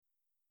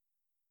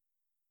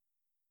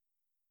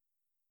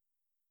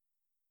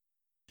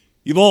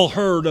You've all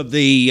heard of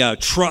the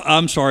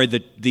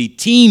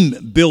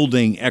team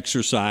building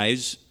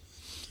exercise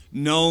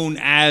known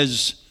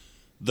as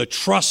the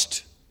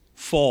trust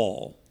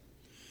fall.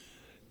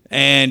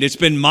 And it's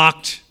been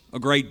mocked a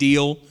great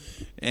deal,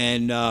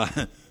 and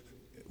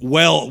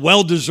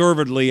well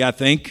deservedly, I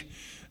think.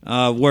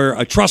 Where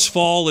a trust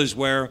fall is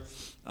where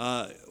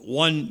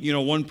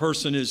one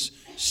person is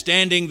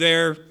standing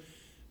there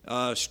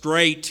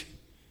straight,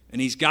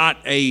 and he's got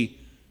a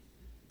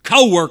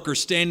co-worker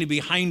standing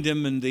behind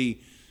him, and the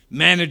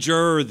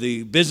manager or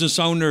the business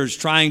owner is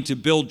trying to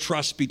build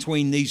trust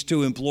between these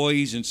two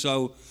employees, and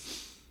so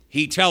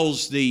he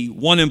tells the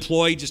one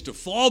employee just to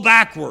fall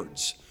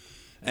backwards,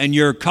 and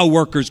your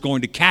co-worker is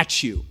going to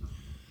catch you.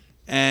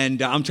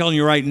 And I'm telling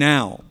you right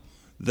now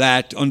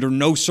that under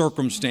no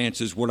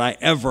circumstances would I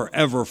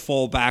ever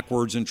fall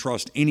backwards and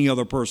trust any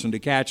other person to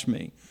catch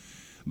me.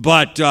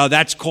 But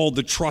that's called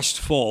the trust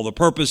fall. The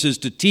purpose is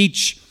to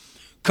teach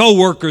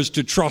co-workers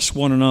to trust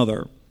one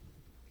another.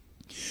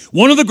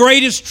 One of the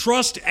greatest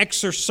trust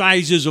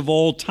exercises of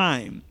all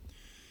time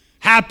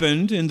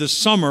happened in the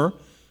summer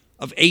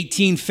of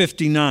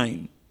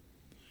 1859.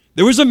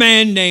 There was a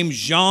man named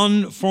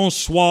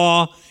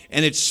Jean-Francois,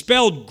 and it's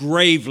spelled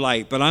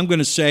Gravelight, but I'm going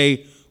to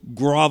say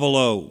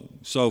Gravelot.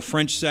 So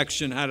French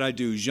section, how did I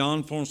do?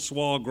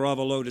 Jean-Francois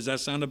Gravelot, does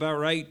that sound about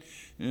right?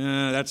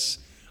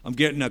 I'm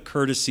getting a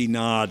courtesy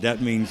nod.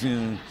 That means,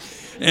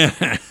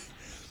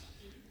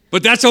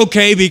 But that's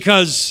okay,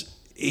 because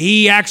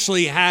he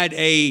actually had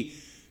a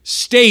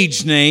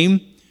stage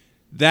name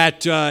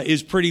that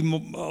is a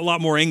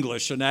lot more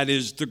English, and that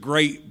is the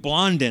Great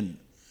Blondin.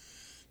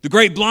 The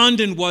Great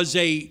Blondin was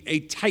a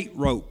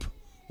tightrope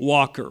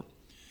walker.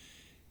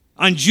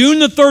 On June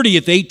the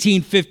 30th,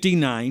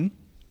 1859,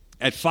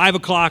 at 5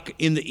 o'clock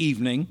in the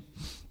evening,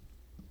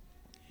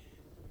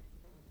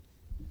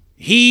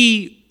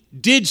 he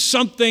did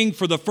something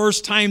for the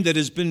first time that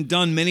has been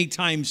done many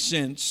times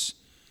since.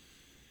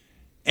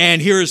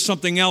 And here is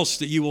something else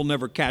that you will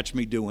never catch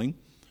me doing,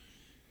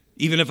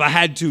 even if I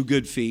had 2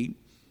 good feet.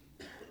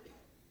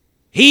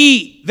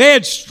 They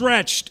had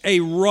stretched a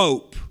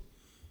rope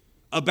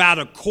about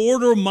a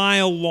quarter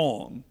mile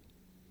long,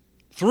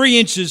 3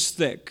 inches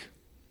thick,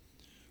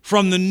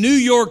 from the New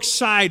York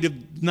side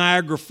of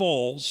Niagara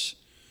Falls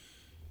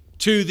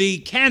to the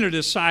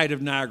Canada side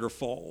of Niagara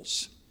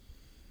Falls.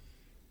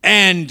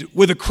 And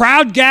with a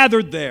crowd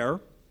gathered there,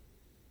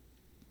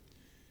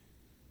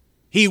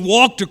 he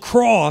walked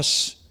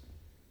across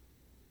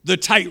the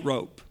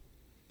tightrope.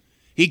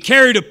 He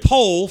carried a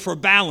pole for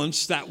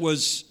balance that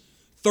was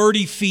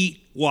 30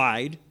 feet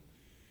wide,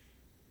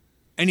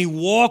 and he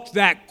walked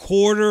that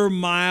quarter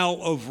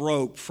mile of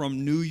rope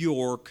from New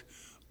York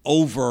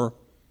over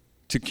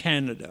to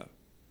Canada.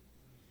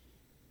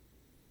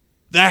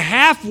 The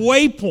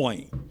halfway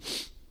point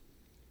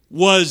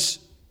was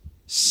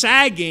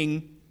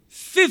sagging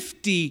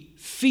 50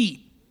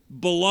 feet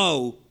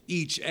below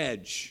each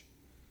edge.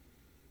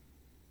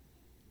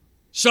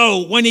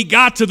 So when he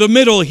got to the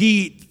middle,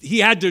 he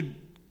had to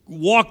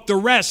walk the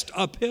rest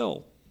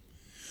uphill.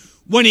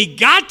 When he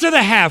got to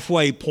the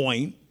halfway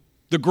point,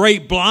 the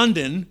Great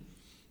Blondin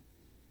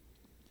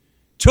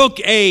took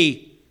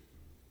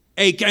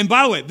and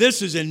by the way,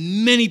 this is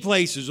in many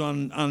places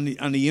on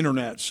the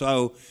internet.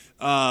 So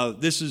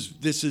this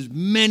is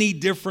many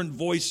different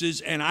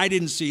voices, and I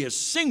didn't see a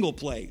single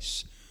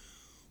place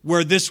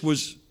where this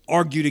was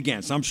argued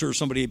against. I'm sure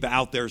somebody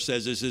out there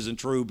says this isn't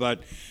true,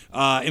 but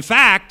in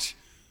fact,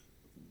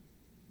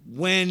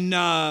 when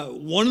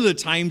one of the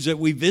times that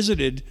we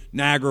visited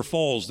Niagara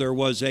Falls, there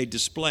was a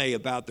display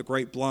about the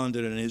Great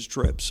Blondin and his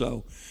trip.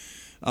 So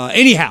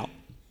anyhow,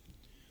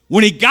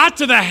 when he got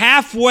to the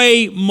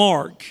halfway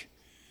mark,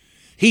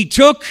 he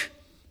took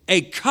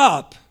a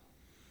cup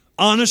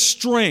on a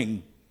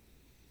string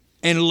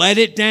and let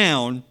it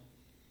down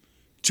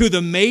to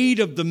the Maid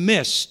of the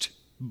Mist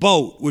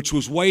boat, which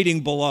was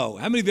waiting below.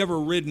 How many of you have ever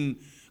ridden,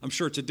 I'm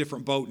sure it's a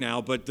different boat now,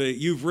 but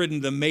you've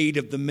ridden the Maid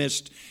of the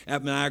Mist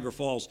at Niagara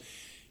Falls.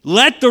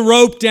 Let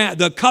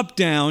the cup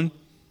down,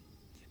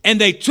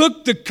 and they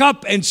took the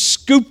cup and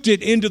scooped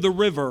it into the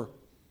river,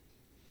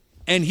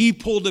 and he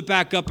pulled it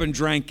back up and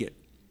drank it.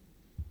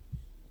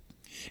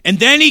 And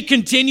then he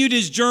continued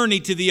his journey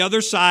to the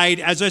other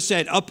side, as I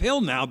said, uphill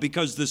now,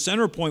 because the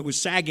center point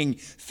was sagging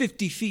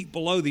 50 feet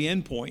below the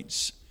end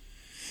points.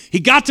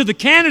 He got to the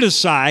Canada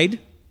side.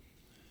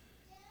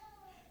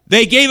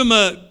 They gave him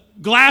a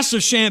glass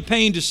of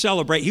champagne to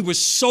celebrate. He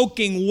was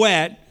soaking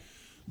wet,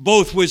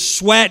 both with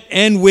sweat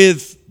and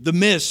with the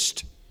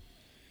mist.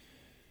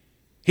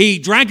 He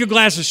drank a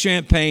glass of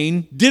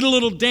champagne, did a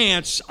little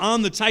dance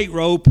on the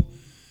tightrope,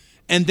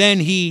 and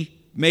then he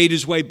made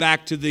his way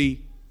back to the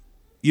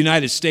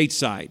United States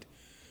side.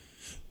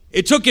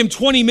 It took him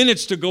 20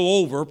 minutes to go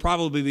over,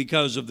 probably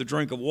because of the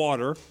drink of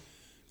water.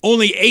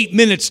 Only 8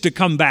 minutes to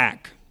come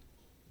back.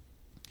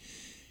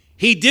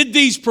 He did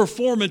these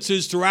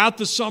performances throughout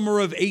the summer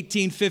of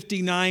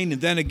 1859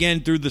 and then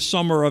again through the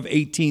summer of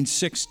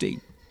 1860.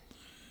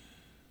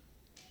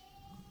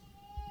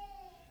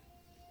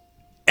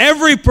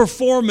 Every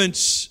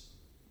performance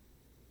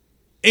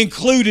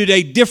included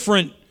a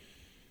different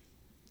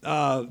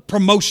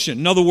promotion.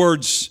 In other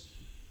words,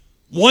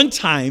 one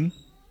time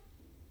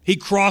he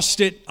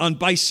crossed it on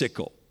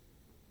bicycle.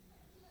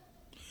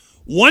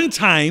 One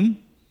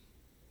time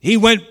he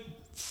went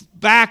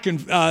back and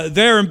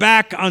there and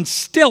back on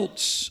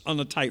stilts on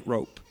the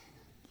tightrope.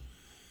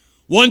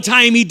 One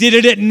time he did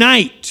it at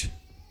night.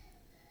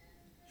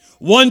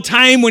 One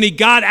time when he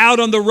got out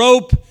on the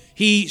rope,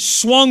 he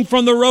swung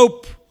from the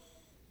rope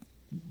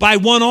by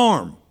one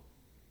arm,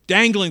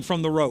 dangling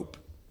from the rope.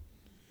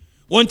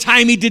 One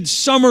time he did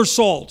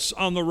somersaults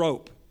on the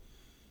rope.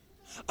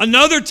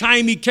 Another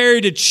time he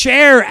carried a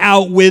chair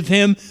out with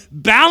him,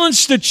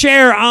 balanced the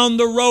chair on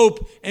the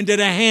rope, and did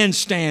a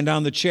handstand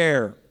on the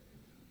chair.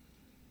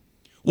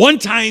 One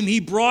time he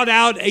brought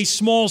out a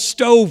small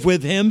stove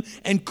with him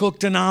and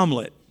cooked an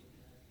omelet.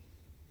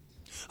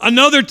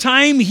 Another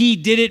time he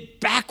did it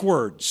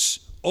backwards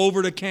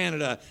over to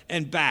Canada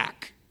and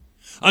back.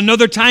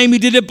 Another time he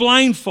did it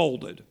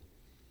blindfolded.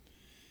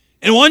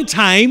 And one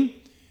time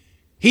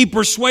he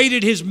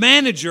persuaded his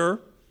manager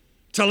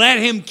to let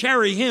him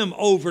carry him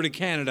over to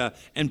Canada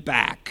and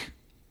back.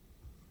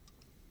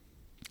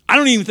 I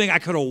don't even think I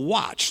could have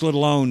watched, let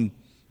alone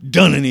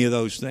done any of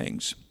those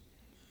things.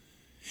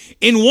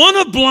 In one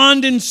of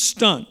Blondin's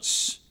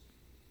stunts,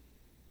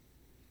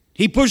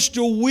 he pushed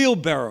a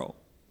wheelbarrow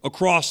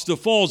across the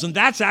falls, and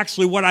that's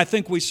actually what I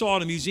think we saw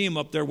in a museum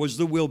up there was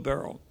the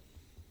wheelbarrow.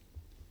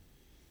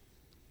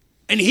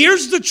 And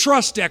here's the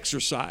trust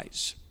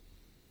exercise.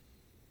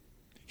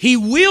 He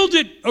wheeled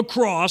it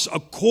across a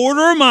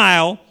quarter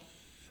mile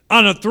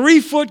on a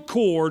 3-foot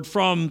cord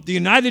from the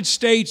United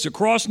States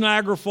across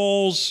Niagara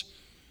Falls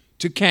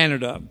to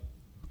Canada.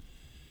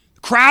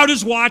 The crowd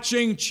is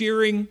watching,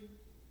 cheering.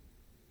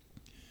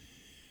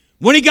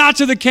 When he got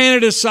to the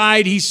Canada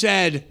side, he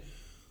said,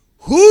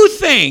 "Who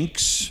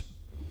thinks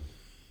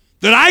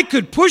that I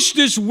could push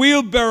this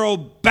wheelbarrow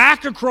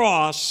back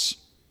across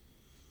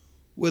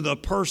with a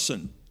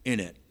person in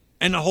it?"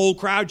 And the whole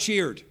crowd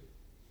cheered.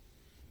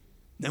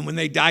 Then when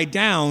they died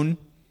down,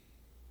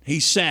 he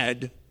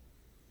said,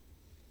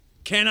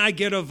 "Can I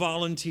get a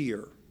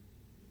volunteer?"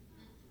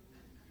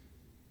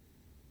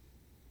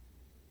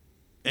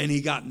 And he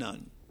got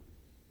none.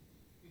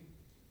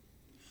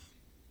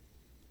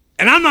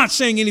 And I'm not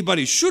saying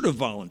anybody should have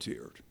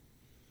volunteered.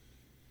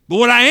 But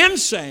what I am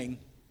saying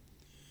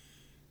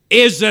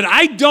is that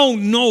I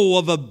don't know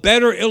of a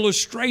better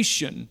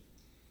illustration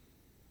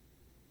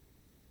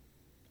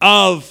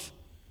of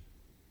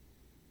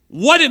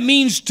what it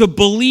means to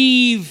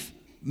believe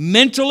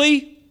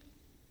mentally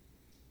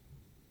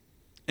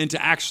and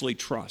to actually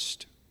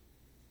trust.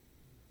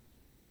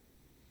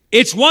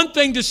 It's one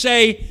thing to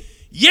say,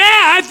 "Yeah,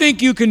 I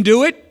think you can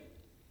do it."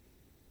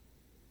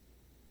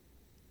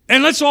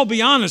 And let's all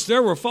be honest,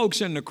 there were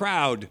folks in the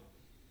crowd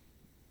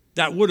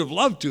that would have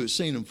loved to have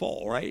seen him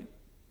fall, right?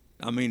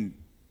 I mean,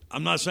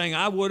 I'm not saying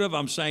I would have.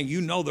 I'm saying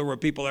there were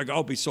people that go, "Oh,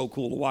 it'd be so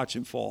cool to watch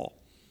him fall."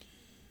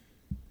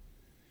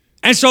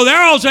 And so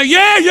they're all saying,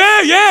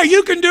 yeah,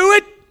 you can do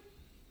it.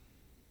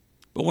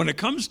 But when it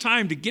comes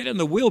time to get in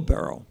the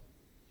wheelbarrow,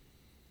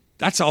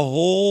 that's a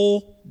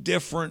whole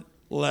different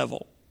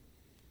level.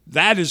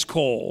 That is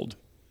called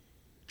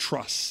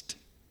trust.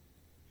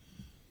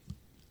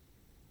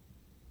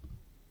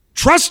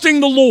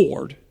 Trusting the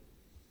Lord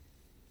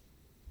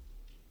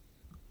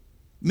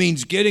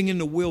means getting in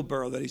the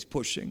wheelbarrow that he's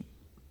pushing.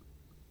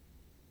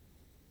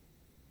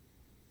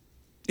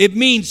 It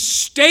means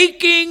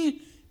staking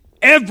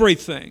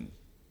everything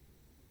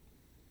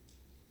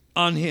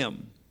on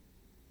him.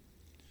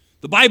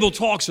 The Bible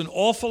talks an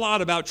awful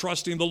lot about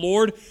trusting the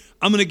Lord.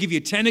 I'm going to give you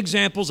 10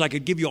 examples. I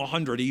could give you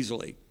 100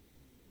 easily.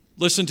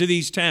 Listen to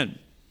these 10.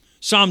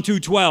 Psalm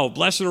 2:12,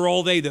 "Blessed are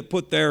all they that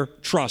put their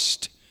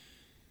trust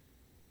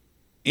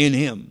in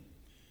him."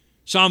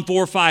 Psalm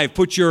 4:5,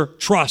 "Put your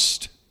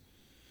trust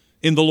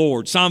in the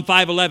Lord." Psalm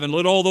 5:11,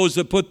 "Let all those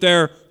that put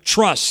their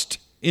trust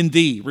in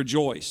thee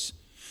rejoice."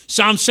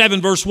 Psalm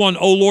 7 verse 1,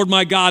 "O Lord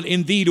my God,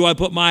 in thee do I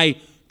put my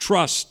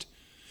trust."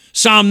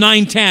 Psalm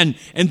 9:10,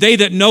 "And they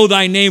that know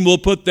thy name will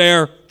put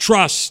their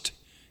trust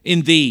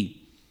in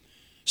thee."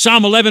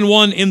 Psalm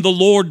 11:1, "In the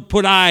Lord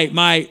put I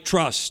my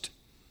trust."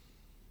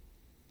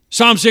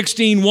 Psalm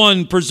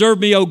 16:1, "Preserve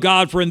me, O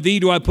God, for in thee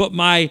do I put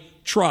my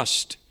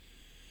trust."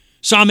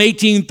 Psalm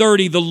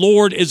 18:30, "The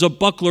Lord is a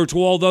buckler to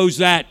all those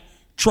that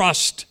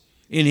trust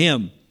in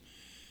him."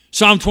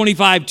 Psalm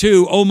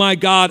 25:2, "O my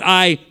God,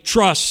 I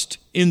trust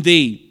in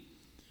thee."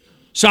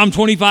 Psalm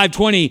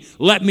 25:20,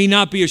 "Let me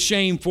not be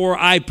ashamed, for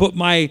I put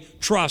my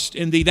trust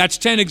in thee." That's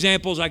 10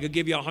 examples. I could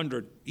give you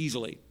 100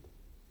 easily.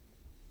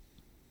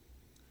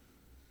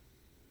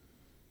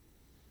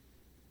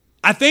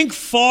 I think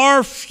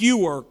far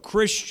fewer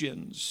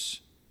Christians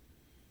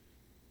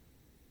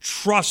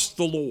trust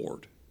the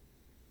Lord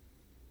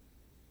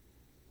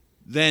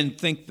than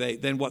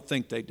what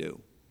think they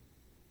do.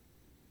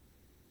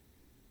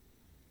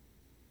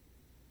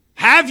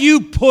 Have you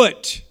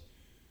put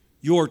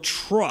your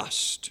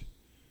trust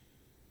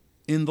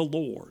in the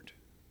Lord?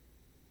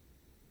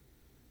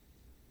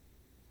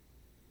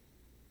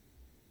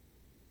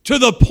 to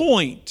the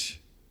point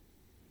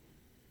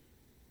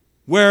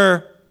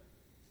where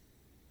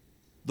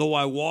though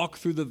I walk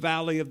through the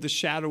valley of the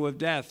shadow of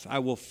death, I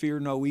will fear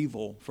no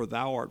evil, for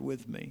thou art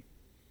with me.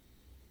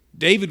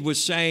 David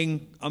was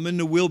saying, I'm in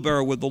the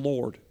wheelbarrow with the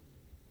Lord.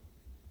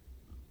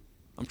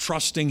 I'm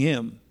trusting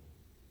him.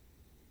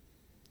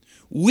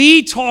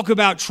 We talk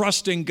about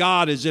trusting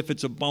God as if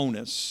it's a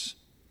bonus.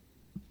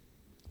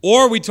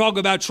 Or we talk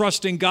about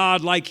trusting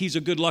God like he's a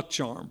good luck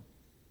charm.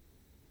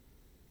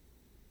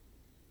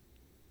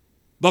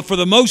 But for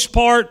the most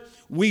part,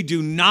 we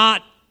do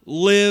not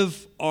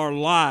live our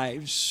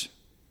lives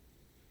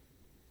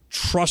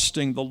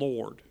trusting the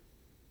Lord.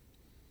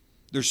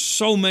 There's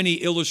so many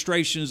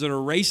illustrations that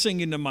are racing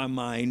into my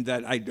mind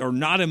that are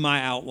not in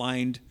my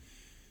outline.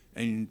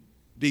 And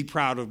be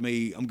proud of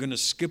me. I'm going to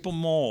skip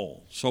them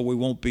all so we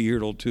won't be here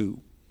till 2.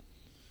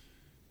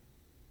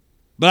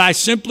 But I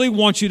simply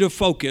want you to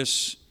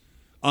focus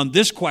on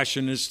this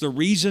question. It's the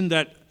reason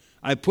that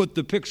I put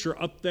the picture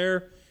up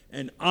there.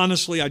 And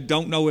honestly, I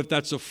don't know if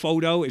that's a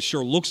photo. It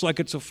sure looks like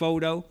it's a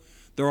photo.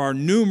 There are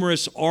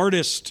numerous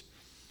artist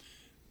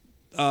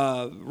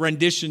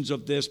renditions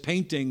of this,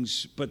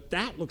 paintings, but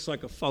that looks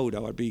like a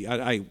photo.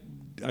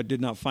 I did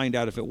not find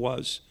out if it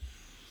was.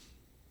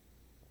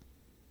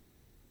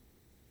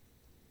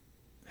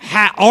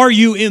 Are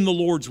you in the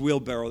Lord's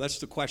wheelbarrow? That's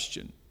the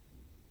question.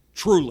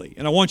 Truly.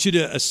 And I want you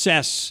to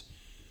assess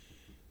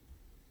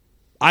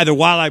either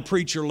while I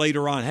preach or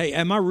later on, hey,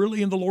 am I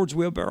really in the Lord's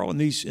wheelbarrow in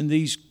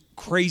these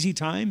crazy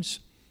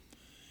times?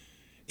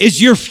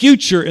 Is your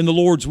future in the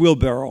Lord's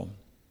wheelbarrow?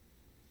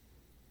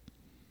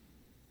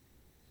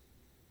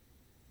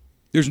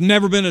 There's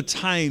never been a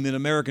time in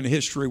American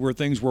history where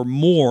things were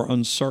more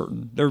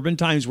uncertain. There have been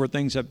times where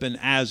things have been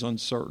as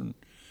uncertain,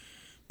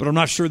 but I'm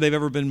not sure they've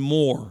ever been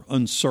more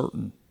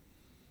uncertain.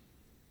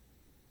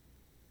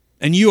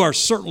 And you are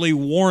certainly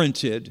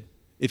warranted,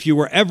 if you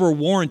were ever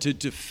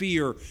warranted to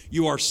fear,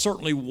 you are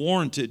certainly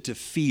warranted to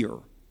fear.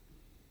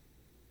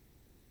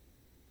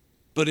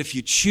 But if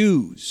you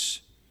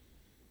choose,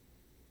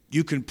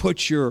 you can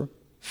put your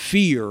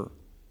fear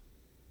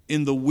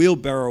in the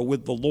wheelbarrow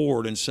with the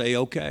Lord and say,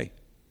 okay,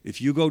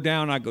 if you go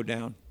down, I go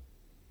down.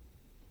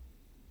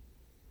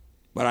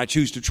 But I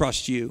choose to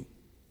trust you.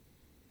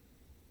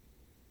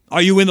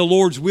 Are you in the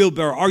Lord's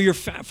wheelbarrow? Are your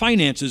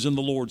finances in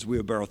the Lord's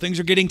wheelbarrow? Things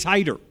are getting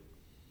tighter.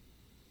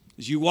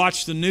 As you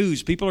watch the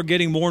news, people are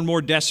getting more and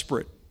more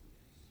desperate.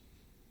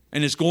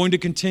 And it's going to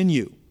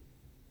continue.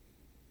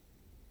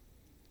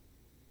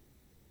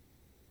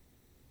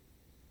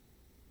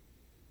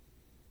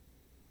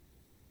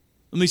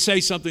 Let me say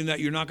something that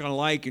you're not going to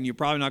like and you're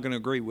probably not going to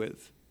agree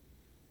with.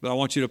 But I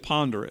want you to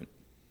ponder it.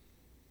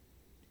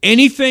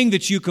 Anything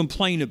that you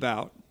complain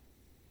about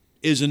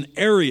is an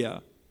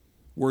area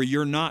where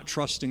you're not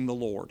trusting the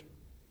Lord.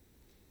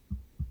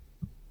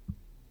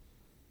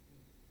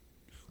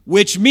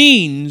 Which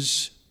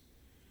means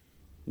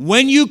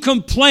when you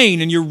complain,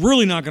 and you're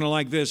really not going to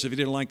like this if you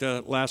didn't like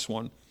the last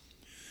one.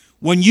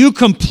 When you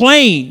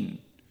complain,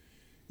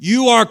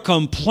 you are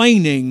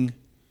complaining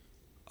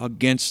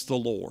against the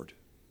Lord.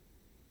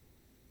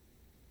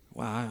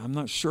 Well, I'm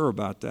not sure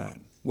about that.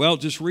 Well,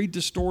 just read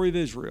the story of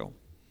Israel.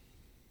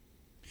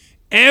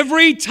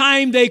 Every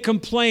time they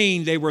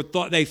complained,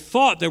 they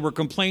thought they were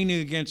complaining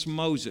against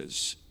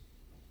Moses.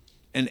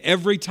 And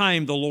every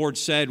time the Lord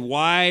said,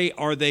 why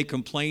are they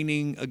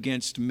complaining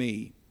against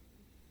me?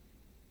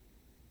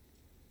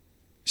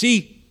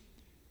 See,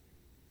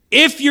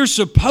 if you're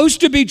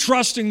supposed to be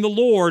trusting the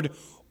Lord,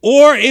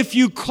 or if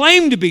you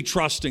claim to be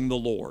trusting the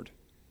Lord,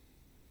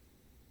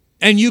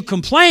 and you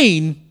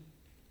complain,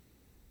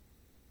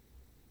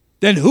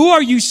 then who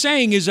are you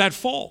saying is at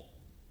fault?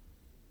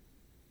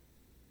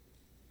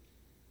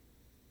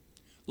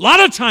 A lot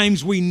of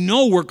times we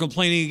know we're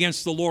complaining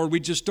against the Lord,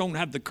 we just don't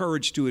have the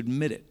courage to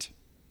admit it.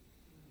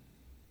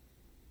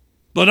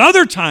 But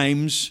other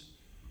times,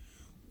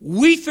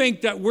 we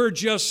think that we're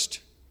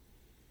just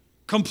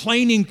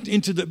complaining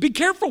be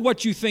careful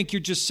what you think you're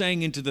just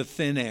saying into the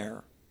thin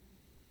air.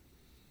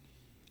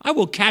 I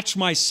will catch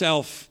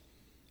myself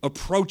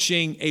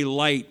approaching a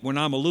light when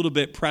I'm a little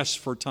bit pressed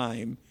for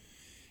time.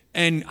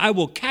 And I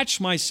will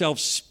catch myself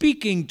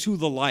speaking to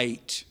the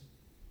light.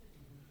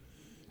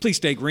 Please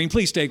stay green,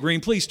 please stay green,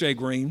 please stay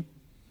green.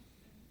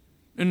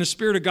 And the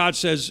Spirit of God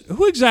says,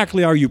 who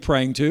exactly are you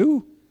praying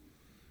to?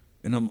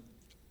 And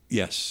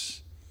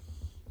yes.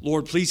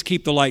 Lord, please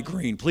keep the light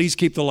green. Please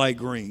keep the light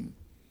green.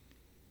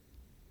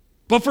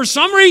 But for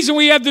some reason,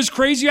 we have this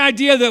crazy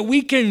idea that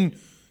we can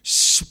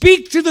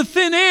speak to the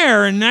thin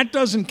air, and that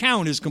doesn't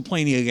count as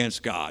complaining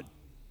against God.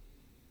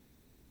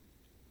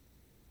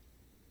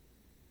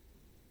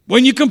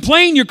 When you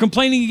complain, you're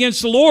complaining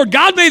against the Lord.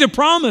 God made a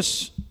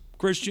promise,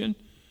 Christian.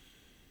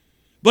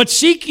 But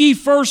seek ye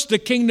first the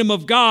kingdom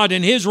of God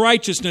and his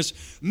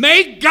righteousness.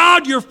 Make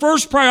God your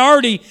first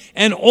priority,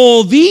 and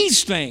all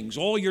these things,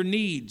 all your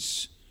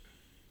needs,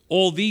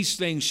 all these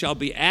things shall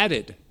be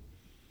added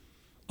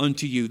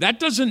unto you. That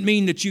doesn't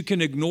mean that you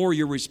can ignore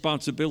your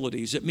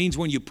responsibilities. It means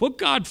when you put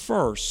God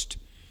first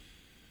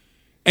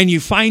and you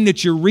find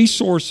that your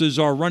resources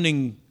are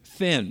running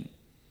thin,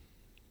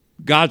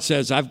 God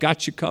says, I've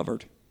got you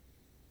covered.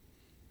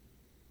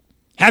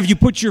 Have you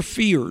put your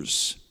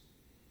fears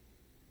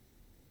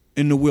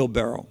in the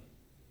wheelbarrow?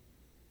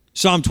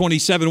 Psalm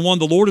 27:1,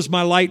 the Lord is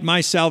my light, my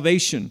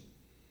salvation.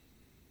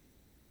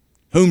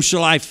 Whom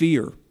shall I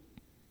fear?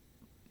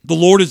 The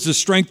Lord is the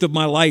strength of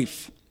my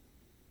life.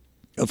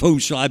 Of whom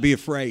shall I be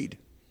afraid?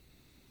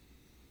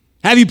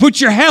 Have you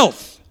put your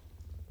health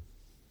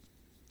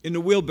in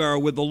the wheelbarrow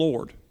with the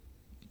Lord?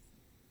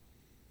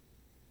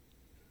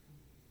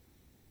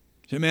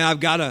 Say, man, I've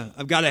got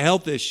a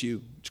health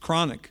issue. It's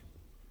chronic.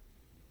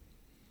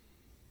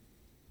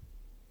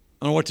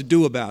 I don't know what to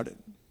do about it.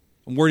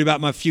 I'm worried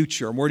about my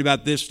future. I'm worried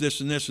about this,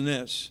 and this, and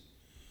this.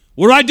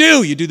 What do I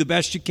do? You do the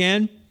best you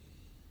can.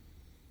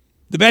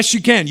 The best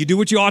you can. You do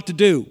what you ought to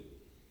do.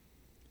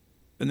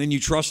 And then you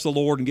trust the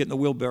Lord and get in the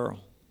wheelbarrow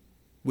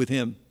with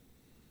Him.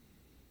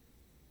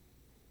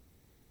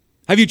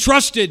 Have you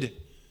trusted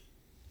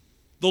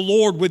the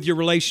Lord with your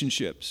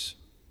relationships?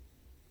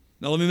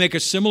 Now let me make a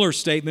similar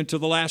statement to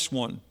the last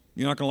one.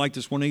 You're not going to like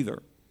this one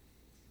either.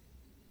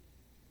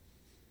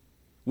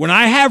 When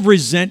I have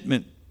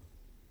resentment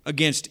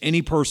against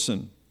any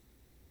person,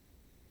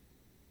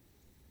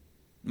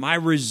 my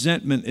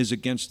resentment is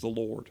against the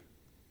Lord.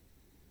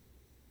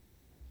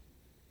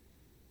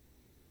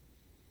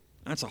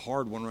 That's a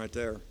hard one right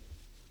there.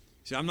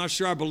 See, I'm not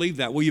sure I believe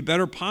that. Well, you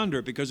better ponder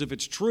it, because if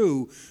it's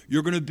true,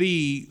 you're going to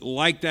be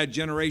like that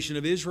generation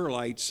of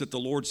Israelites that the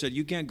Lord said,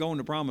 you can't go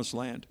into promised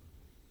land.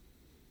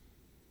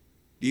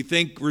 Do you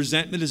think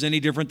resentment is any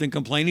different than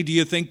complaining? Do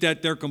you think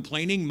that their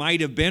complaining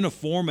might have been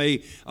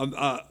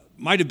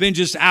might have been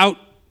just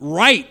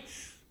outright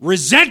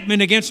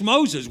resentment against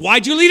Moses?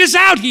 Why'd you lead us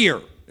out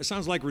here? It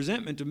sounds like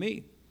resentment to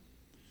me.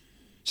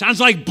 Sounds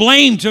like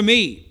blame to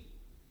me.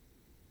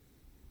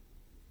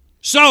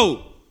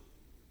 So,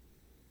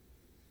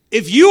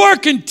 if you are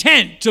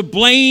content to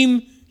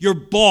blame your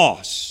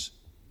boss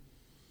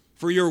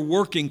for your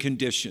working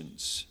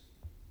conditions,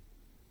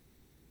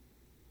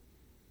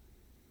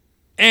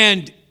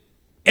 and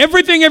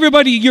everything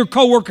your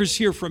coworkers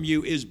hear from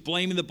you is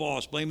blaming the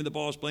boss, blaming the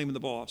boss, blaming the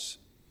boss,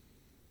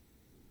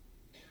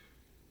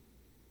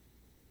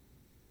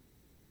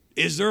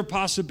 is there a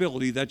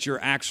possibility that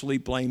you're actually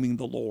blaming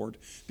the Lord?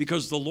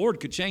 Because the Lord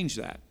could change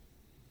that.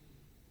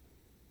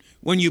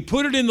 When you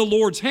put it in the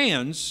Lord's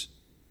hands,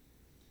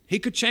 He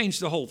could change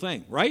the whole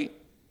thing, right?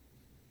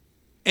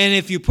 And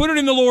if you put it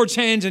in the Lord's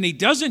hands and He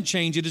doesn't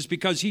change it, it's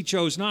because He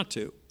chose not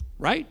to,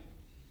 right?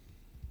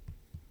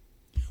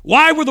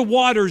 Why were the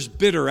waters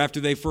bitter after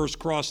they first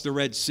crossed the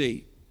Red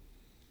Sea?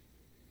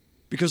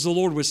 Because the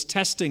Lord was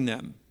testing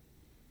them.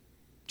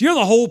 Do you know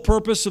the whole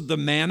purpose of the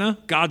manna?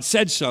 God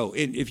said so.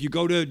 If you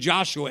go to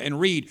Joshua and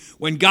read,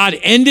 when God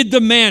ended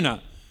the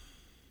manna,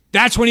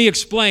 that's when He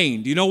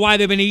explained. Do you know why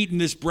they've been eating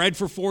this bread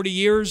for 40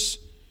 years?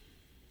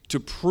 To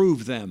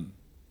prove them.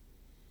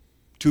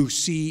 To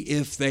see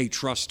if they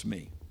trust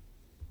me.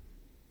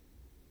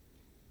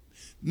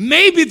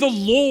 Maybe the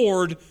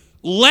Lord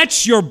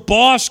lets your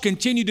boss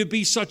continue to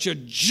be such a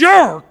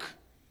jerk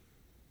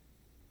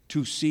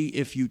to see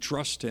if you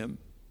trust him.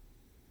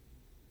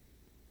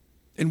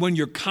 And when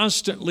you're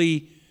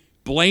constantly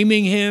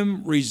blaming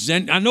him,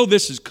 I know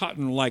this is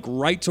cutting like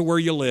right to where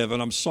you live,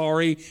 and I'm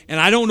sorry,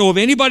 and I don't know of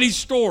anybody's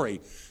story.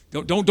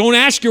 Don't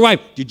ask your wife,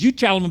 did you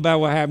tell him about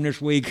what happened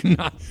this week?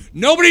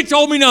 Nobody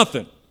told me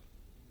nothing.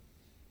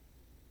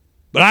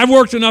 But I've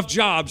worked enough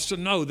jobs to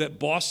know that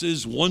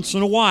bosses once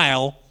in a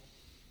while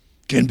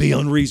can be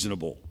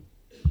unreasonable.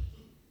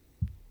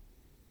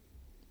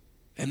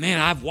 And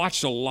man, I've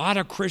watched a lot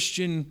of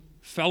Christian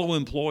fellow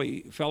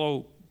employees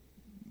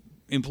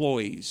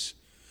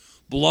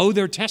blow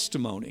their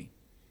testimony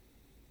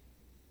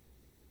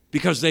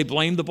because they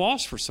blame the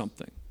boss for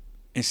something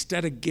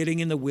instead of getting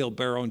in the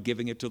wheelbarrow and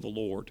giving it to the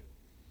Lord.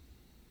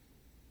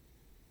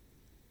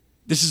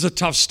 This is a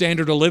tough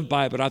standard to live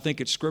by, but I think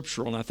it's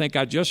scriptural, and I think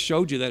I just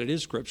showed you that it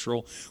is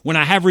scriptural. When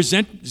I have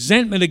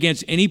resentment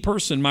against any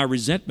person, my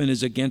resentment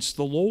is against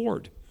the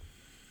Lord.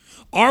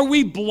 Are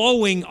we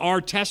blowing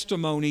our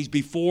testimonies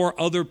before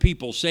other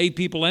people, saved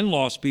people and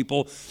lost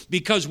people,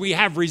 because we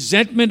have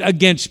resentment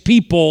against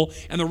people?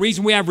 And the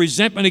reason we have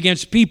resentment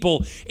against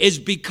people is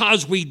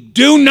because we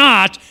do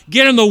not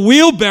get in the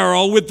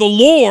wheelbarrow with the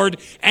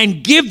Lord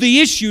and give the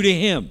issue to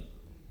Him.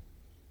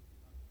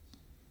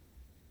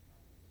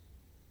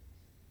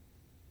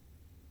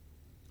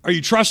 Are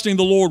you trusting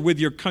the Lord with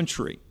your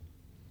country?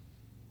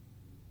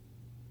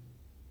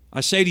 I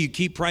say to you,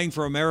 keep praying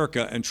for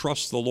America and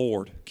trust the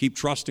Lord. Keep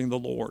trusting the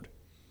Lord.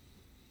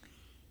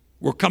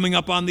 We're coming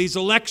up on these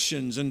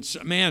elections, and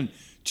man,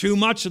 too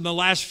much in the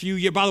last few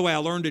years. By the way, I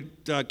learned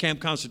at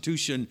Camp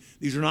Constitution,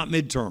 these are not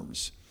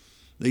midterms.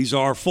 These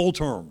are full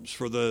terms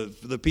for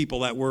the people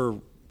that we're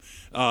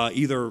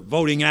either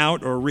voting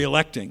out or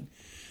reelecting.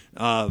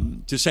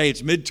 To say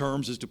it's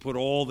midterms is to put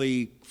all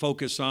the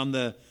focus on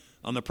the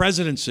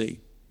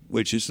presidency,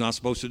 which it's not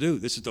supposed to do.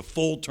 This is the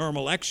full-term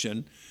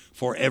election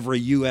for every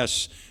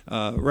U.S.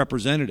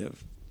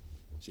 representative.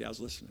 See, I was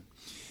listening.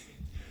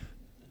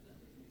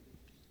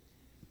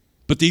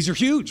 But these are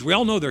huge. We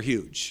all know they're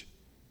huge.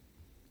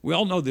 We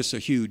all know this is a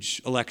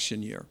huge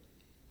election year.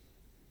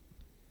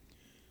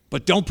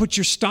 But don't put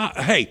your stock.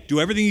 Hey, do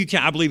everything you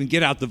can. I believe in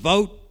get out the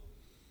vote.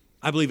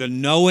 I believe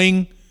in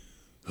knowing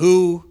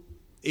who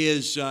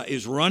is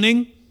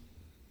running.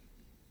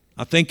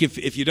 I think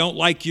if you don't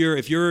like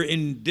if you're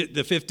in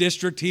the 5th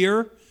District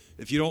here,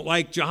 if you don't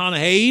like Jahana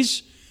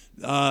Hayes,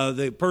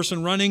 the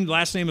person running,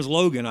 last name is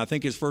Logan. I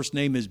think his first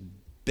name is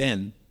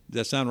Ben. Does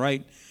that sound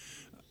right?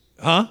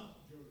 Huh?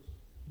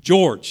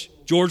 George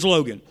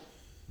Logan.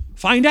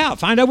 Find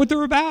out what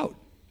they're about.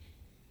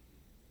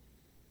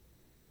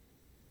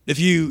 If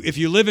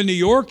you live in New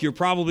York, you're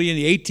probably in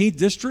the 18th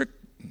District,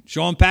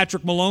 Sean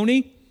Patrick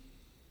Maloney.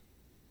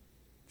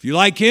 If you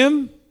like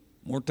him,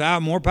 more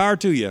power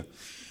to you.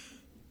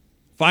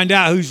 Find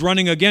out who's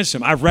running against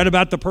him. I've read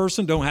about the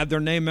person, don't have their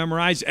name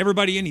memorized.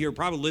 Everybody in here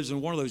probably lives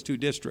in one of those 2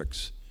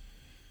 districts.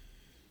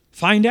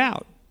 Find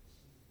out.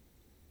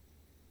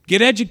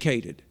 Get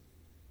educated.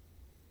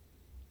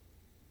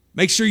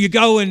 Make sure you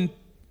go and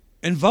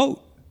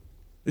vote.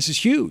 This is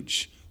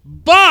huge.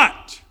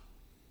 But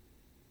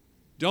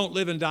don't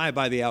live and die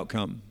by the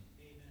outcome.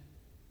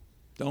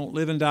 Don't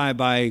live and die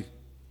by,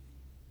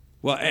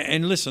 well,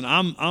 and listen,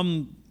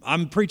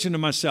 I'm preaching to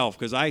myself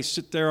because I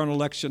sit there on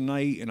election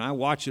night and I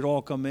watch it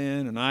all come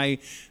in, and I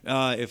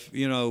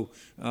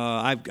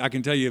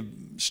can tell you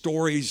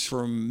stories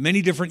from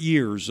many different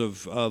years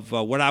of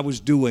what I was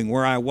doing,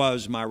 where I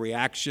was, my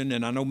reaction,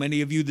 and I know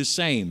many of you the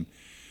same.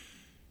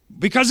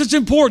 Because it's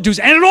important to us,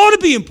 and it ought to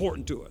be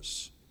important to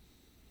us.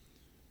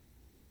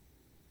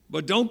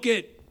 But don't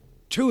get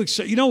too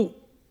excited.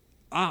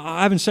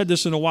 I haven't said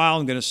this in a while.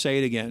 I'm going to say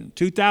it again.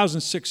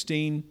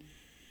 2016,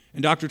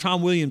 and Dr.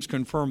 Tom Williams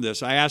confirmed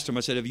this. I asked him, I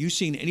said, have you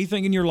seen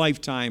anything in your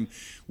lifetime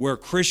where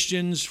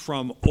Christians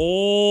from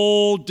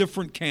all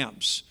different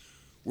camps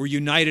were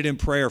united in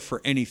prayer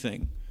for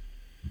anything?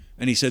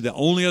 And he said, the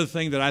only other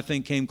thing that I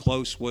think came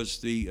close was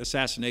the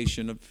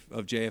assassination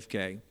of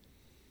JFK.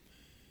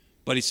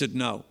 But he said,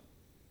 no.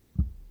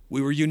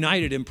 We were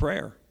united in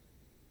prayer.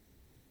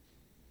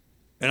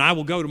 And I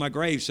will go to my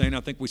grave saying I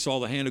think we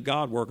saw the hand of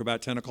God work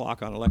about 10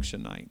 o'clock on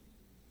election night.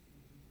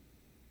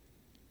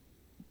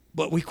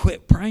 But we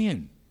quit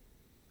praying.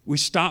 We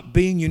stopped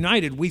being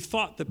united. We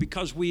thought that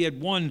because we had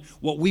won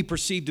what we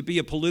perceived to be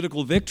a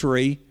political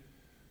victory,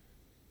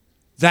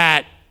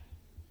 that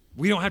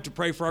we don't have to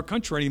pray for our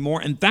country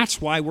anymore. And that's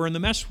why we're in the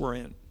mess we're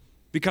in.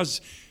 Because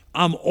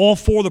I'm all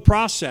for the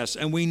process,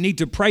 and we need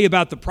to pray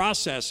about the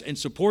process and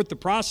support the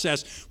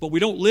process, but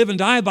we don't live and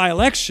die by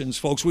elections,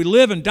 folks. We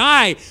live and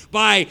die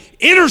by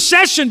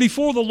intercession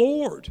before the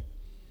Lord.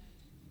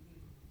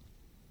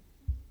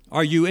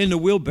 Are you in the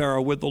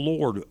wheelbarrow with the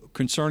Lord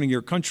concerning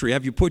your country?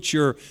 Have you put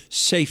your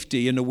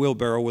safety in the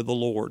wheelbarrow with the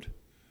Lord?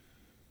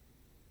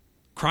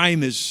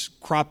 Crime is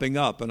cropping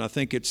up, and I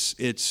think it's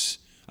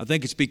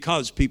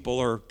because people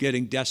are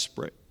getting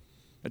desperate.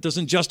 It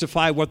doesn't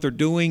justify what they're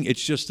doing.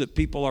 It's just that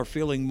people are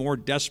feeling more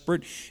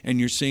desperate,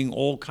 and you're seeing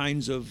all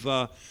kinds of.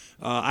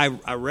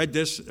 I read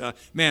this.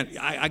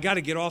 I got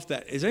to get off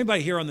that. Is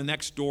anybody here on the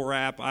Nextdoor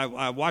app?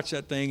 I watch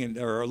that thing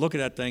or look at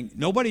that thing.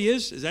 Nobody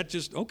is? Is that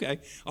just okay?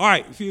 All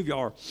right, a few of you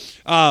are.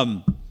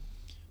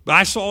 But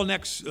I saw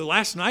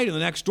last night in the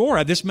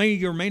Nextdoor. This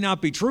may or may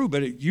not be true,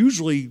 but it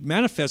usually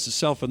manifests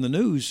itself in the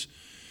news.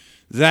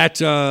 That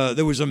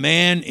there was a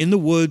man in the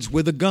woods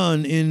with a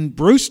gun in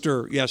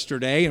Brewster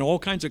yesterday, and all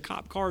kinds of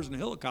cop cars and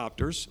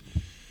helicopters.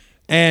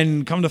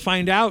 And come to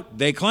find out,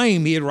 they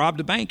claim he had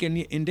robbed a bank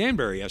in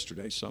Danbury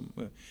yesterday. Some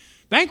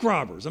bank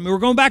robbers. I mean, we're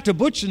going back to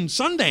Butch and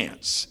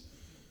Sundance.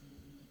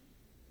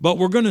 But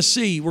we're going to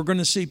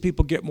see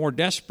people get more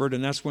desperate,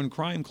 and that's when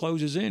crime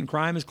closes in.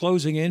 Crime is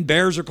closing in.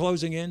 Bears are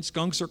closing in.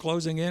 Skunks are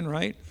closing in,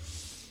 right?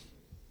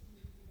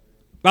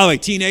 By the way,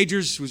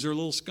 teenagers, was there a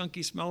little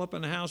skunky smell up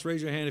in the house?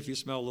 Raise your hand if you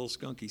smell a little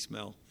skunky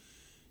smell.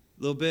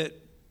 A little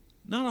bit?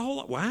 Not a whole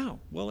lot. Wow.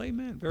 Well,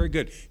 amen. Very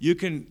good. You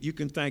can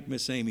thank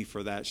Miss Amy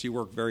for that. She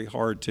worked very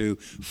hard to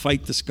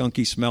fight the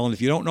skunky smell. And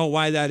if you don't know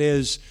why that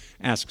is,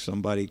 ask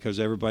somebody, because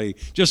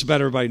just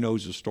about everybody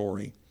knows the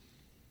story.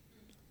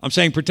 I'm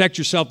saying protect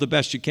yourself the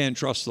best you can.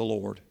 Trust the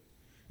Lord.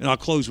 And I'll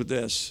close with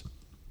this.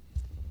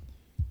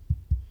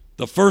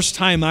 The first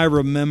time I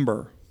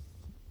remember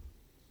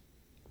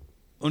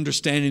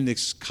understanding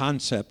this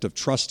concept of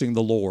trusting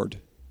the Lord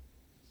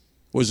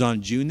was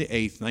on June the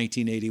 8th,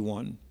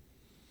 1981.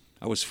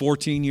 I was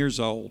 14 years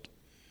old.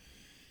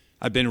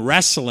 I've been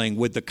wrestling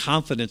with the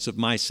confidence of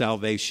my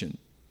salvation.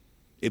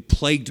 It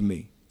plagued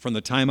me from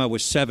the time I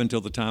was 7 till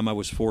the time I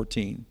was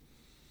 14.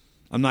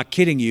 I'm not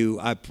kidding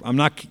you. I'm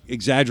not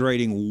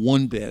exaggerating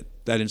one bit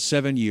that in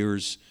 7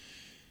 years,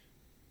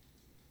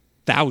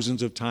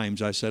 thousands of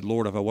times I said,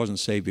 Lord, if I wasn't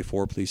saved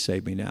before, please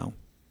save me now.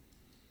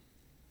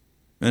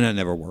 And that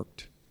never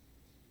worked.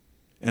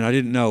 And I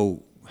didn't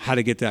know how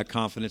to get that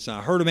confidence. And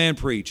I heard a man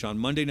preach on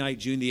Monday night,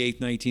 June the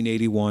 8th,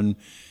 1981,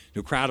 to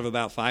a crowd of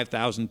about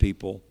 5,000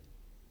 people.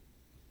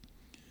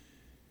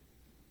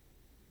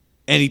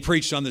 And he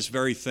preached on this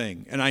very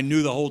thing. And I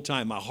knew the whole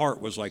time, my heart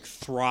was like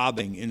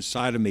throbbing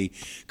inside of me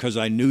because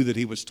I knew that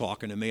he was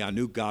talking to me. I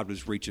knew God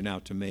was reaching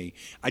out to me.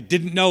 I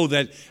didn't know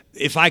that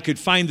if I could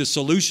find the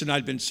solution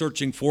I'd been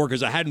searching for,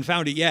 because I hadn't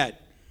found it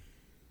yet.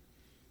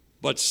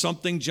 But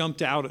something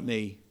jumped out at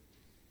me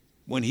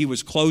when he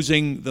was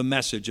closing the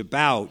message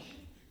about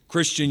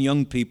Christian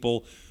young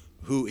people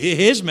who,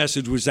 his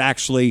message was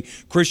actually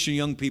Christian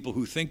young people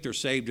who think they're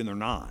saved and they're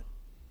not.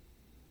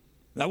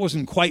 That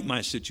wasn't quite my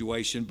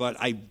situation, but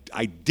I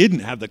didn't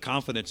have the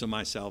confidence of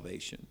my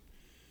salvation.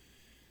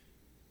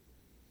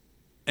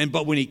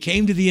 But when he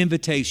came to the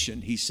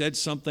invitation, he said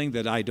something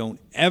that I don't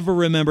ever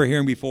remember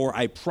hearing before.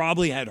 I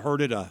probably had heard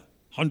it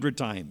 100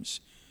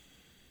 times.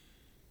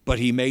 But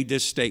he made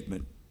this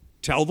statement: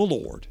 tell the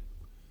Lord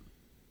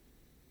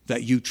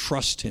that you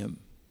trust him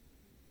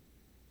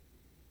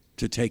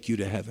to take you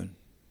to heaven.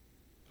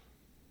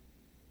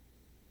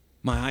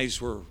 My eyes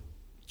were,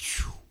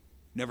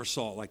 never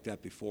saw it like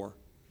that before.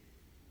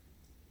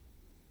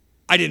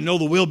 I didn't know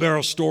the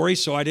wheelbarrow story,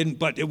 so I didn't,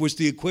 but it was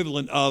the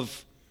equivalent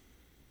of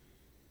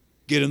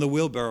get in the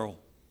wheelbarrow.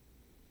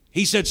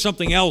 He said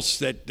something else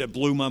that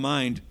blew my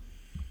mind.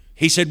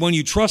 He said, when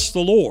you trust the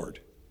Lord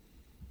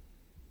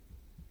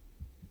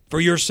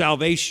for your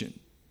salvation,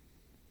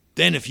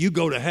 then if you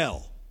go to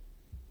hell,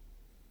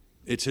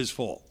 it's his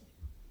fault.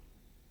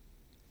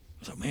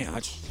 I thought, man,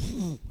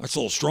 that's a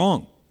little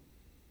strong.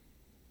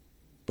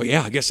 But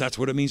yeah, I guess that's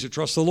what it means to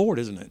trust the Lord,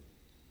 isn't it?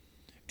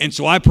 And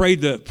so I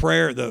prayed the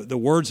prayer, the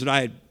words that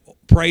I had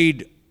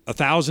prayed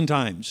 1,000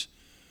 times.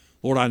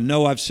 Lord, I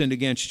know I've sinned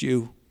against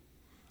you.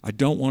 I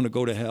don't want to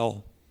go to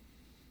hell.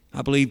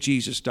 I believe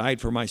Jesus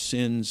died for my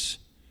sins.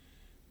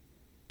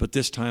 But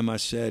this time I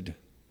said,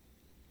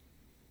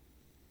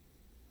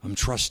 I'm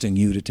trusting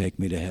you to take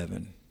me to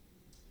heaven.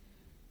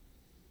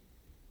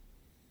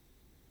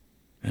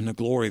 And the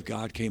glory of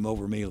God came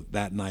over me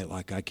that night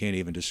like I can't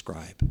even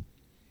describe.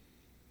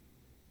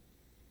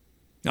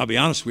 Now, I'll be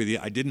honest with you,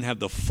 I didn't have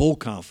the full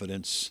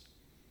confidence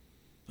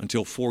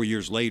until 4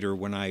 years later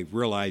when I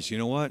realized, you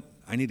know what?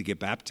 I need to get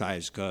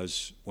baptized,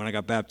 because when I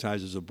got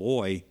baptized as a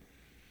boy,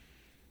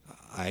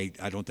 I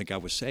don't think I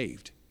was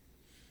saved.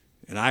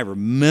 And I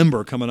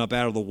remember coming up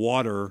out of the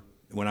water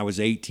when I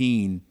was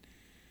 18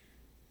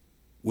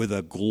 with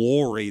a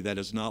glory that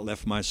has not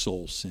left my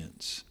soul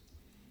since.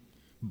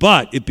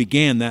 But it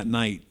began that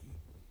night,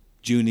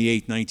 June the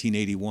 8th,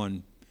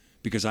 1981,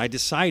 because I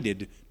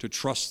decided to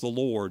trust the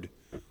Lord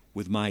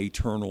with my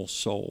eternal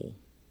soul.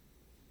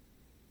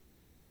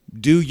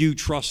 Do you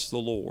trust the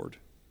Lord?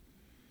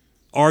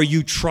 Are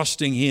you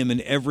trusting him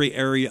in every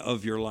area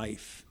of your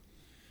life?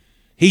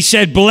 He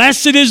said,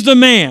 blessed is the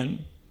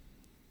man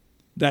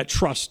that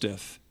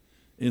trusteth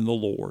in the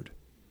Lord.